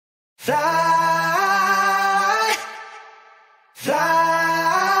Fly, fly,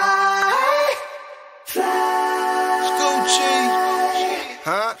 fly. Scoochie,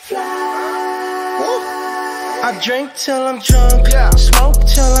 huh? I drink till I'm drunk, smoke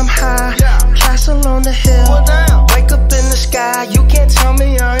till I'm high, castle on the hill, wake up in the sky. You can't tell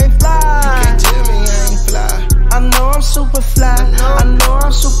me I ain't fly. You can't tell me I ain't fly. I know I'm super fly, I know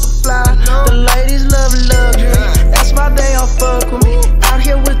I'm super fly. The ladies love luxury, that's why they all fuck with me. Out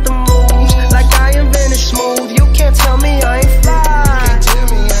here with the moves, like I invented smooth. You can't tell me I ain't fly. You can't tell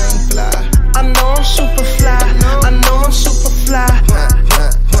me I ain't fly. I know I'm super fly, I know I'm super fly.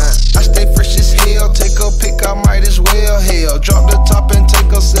 I stay fresh as hell, take a pic, I might as well. Hell, drop the top and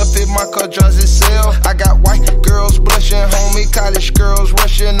take a selfie, my car drives itself. I got white girls blushing, homie, college girls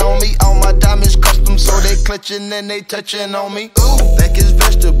rushing on me. All my diamonds custom, so they clutching and they touching on me. Ooh, think it's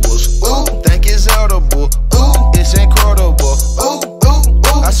vegetables, ooh, think it's edible, ooh, it's incredible, ooh, ooh, ooh.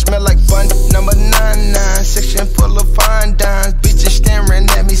 I smell like bun number 99, section full of fine dimes. Bitches staring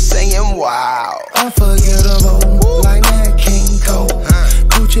at me saying wow. Unforgettable, like that King Cole,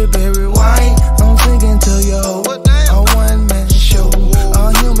 Gucci berry wine, I'm thinking to yo. A one-man show,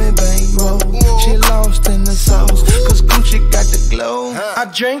 a human bankroll. She lost in the sauce, cause Gucci got the glow. I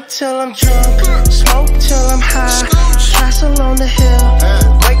drink till I'm drunk, smoke till I'm high, castle on the hill,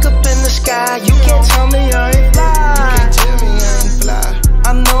 wake up in the sky. You can't tell me I ain't fly. You can't tell me I ain't fly.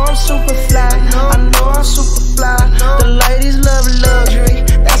 I know I'm super fly, I know I'm super fly. The ladies love luxury,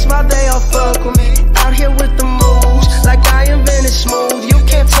 that's why they all fuck with me. Out here with the moves, like I invented smooth. You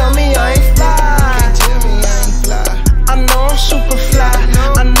can't tell me I ain't fly. You can't tell me I ain't fly. I know I'm super fly,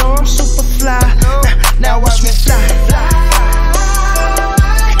 I know I'm super fly. Now watch me fly.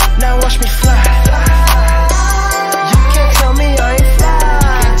 Now watch me fly. You can't tell me I ain't fly.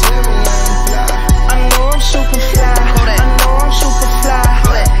 I know I'm super fly, I know I'm super fly.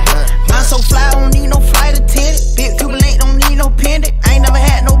 I'm so fly, I don't need no flight attendant. Big Cuban ain't don't need no pendant. I ain't never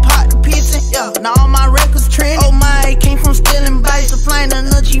had no pot to piss in. Yeah, now all my records trending. Oh my, came from stealing bikes to flying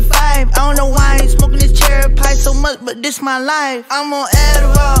another G5. I don't know why I ain't smoking this cherry pie so much, but this my life. I'm on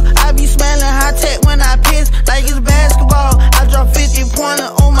Adderall, I be smelling high tech when I piss, like it's basketball. I drop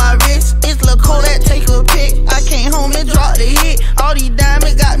 50-pointer on my wrist. It's Lil' Kodak, take a pic. I came home and dropped the hit. All these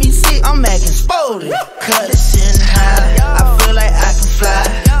diamonds got me sick. I'm acting spoiled. Cut it sitting high. I feel like I can fly.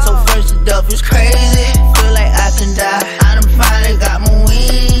 So first the duff is crazy. Feel like I can die. I done finally got my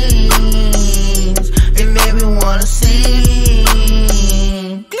wings. It made me wanna sing.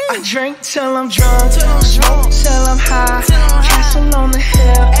 I drink till I'm drunk, smoke till I'm high, castle on the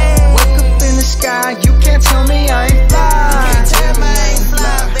hill, wake up in the sky. You can't tell me I ain't fly.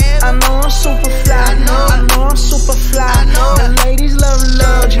 I know I'm super fly, I know I'm super fly. The ladies love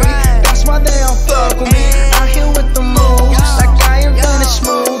luxury, that's why they all fuck with me. Out here with the moves, like I invented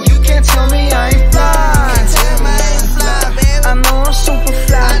smooth. You can't tell me I ain't fly. I know I'm super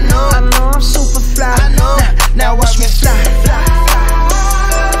fly, I know I'm super fly. Now watch me fly.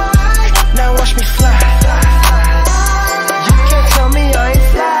 Now watch me fly. You can't tell me I ain't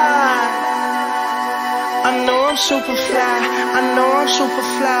fly. I know I'm super fly, I know I'm super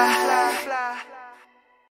fly.